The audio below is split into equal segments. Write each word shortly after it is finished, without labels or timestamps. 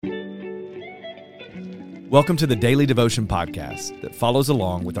Welcome to the Daily Devotion Podcast that follows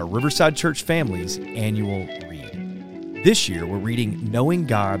along with our Riverside Church family's annual read. This year, we're reading Knowing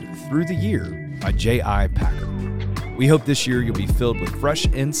God Through the Year by J.I. Packer. We hope this year you'll be filled with fresh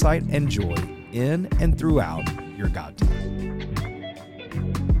insight and joy in and throughout your God time.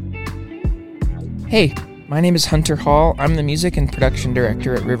 Hey, my name is Hunter Hall. I'm the music and production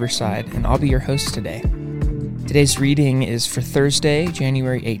director at Riverside, and I'll be your host today. Today's reading is for Thursday,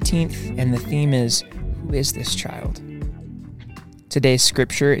 January 18th, and the theme is, Who is this child? Today's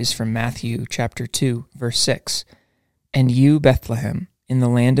scripture is from Matthew chapter 2, verse 6. And you, Bethlehem, in the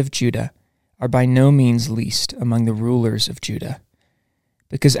land of Judah, are by no means least among the rulers of Judah,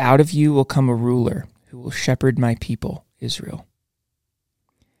 because out of you will come a ruler who will shepherd my people, Israel.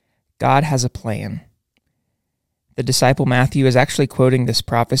 God has a plan. The disciple Matthew is actually quoting this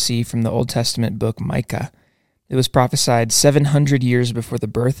prophecy from the Old Testament book Micah. It was prophesied 700 years before the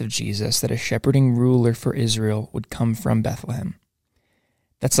birth of Jesus that a shepherding ruler for Israel would come from Bethlehem.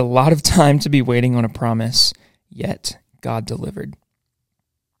 That's a lot of time to be waiting on a promise, yet God delivered.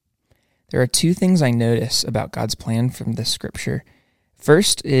 There are two things I notice about God's plan from this scripture.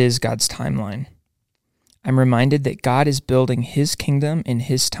 First is God's timeline. I'm reminded that God is building His kingdom in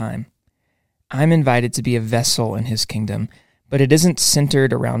His time. I'm invited to be a vessel in His kingdom, but it isn't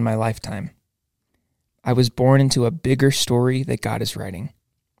centered around my lifetime. I was born into a bigger story that God is writing.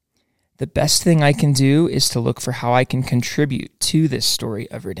 The best thing I can do is to look for how I can contribute to this story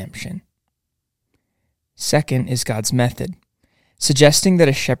of redemption. Second is God's method. Suggesting that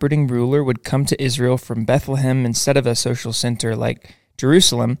a shepherding ruler would come to Israel from Bethlehem instead of a social center like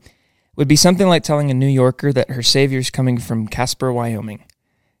Jerusalem would be something like telling a New Yorker that her Savior's coming from Casper, Wyoming.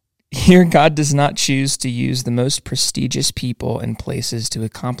 Here, God does not choose to use the most prestigious people and places to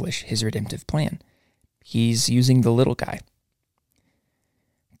accomplish His redemptive plan. He's using the little guy.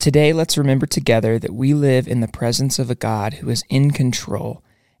 Today, let's remember together that we live in the presence of a God who is in control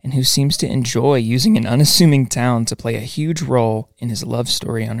and who seems to enjoy using an unassuming town to play a huge role in His love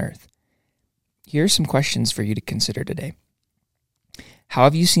story on earth. Here are some questions for you to consider today. How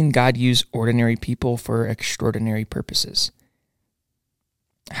have you seen God use ordinary people for extraordinary purposes?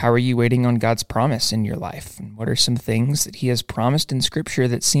 How are you waiting on God's promise in your life? And what are some things that He has promised in Scripture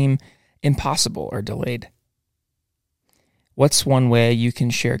that seem impossible or delayed? What's one way you can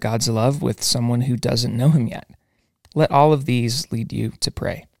share God's love with someone who doesn't know Him yet? Let all of these lead you to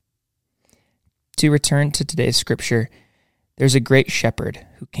pray. To return to today's scripture, there's a great shepherd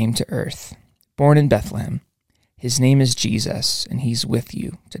who came to earth, born in Bethlehem. His name is Jesus, and He's with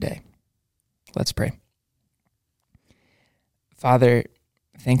you today. Let's pray. Father,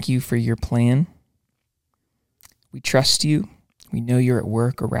 thank you for your plan. We trust you. We know you're at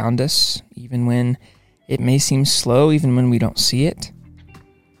work around us, even when it may seem slow, even when we don't see it.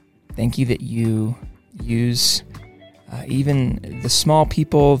 Thank you that you use even the small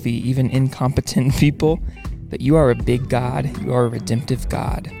people, the even incompetent people, but you are a big God. You are a redemptive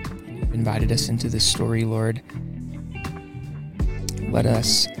God. And you've invited us into this story, Lord. Let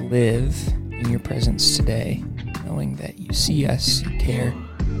us live in your presence today, knowing that you see us, you care.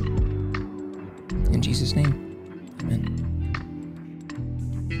 In Jesus' name, amen.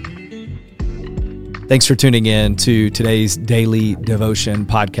 Thanks for tuning in to today's Daily Devotion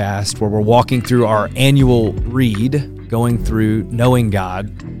Podcast, where we're walking through our annual read, going through Knowing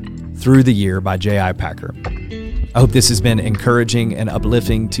God Through the Year by J.I. Packer. I hope this has been encouraging and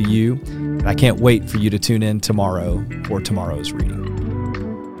uplifting to you, and I can't wait for you to tune in tomorrow for tomorrow's reading.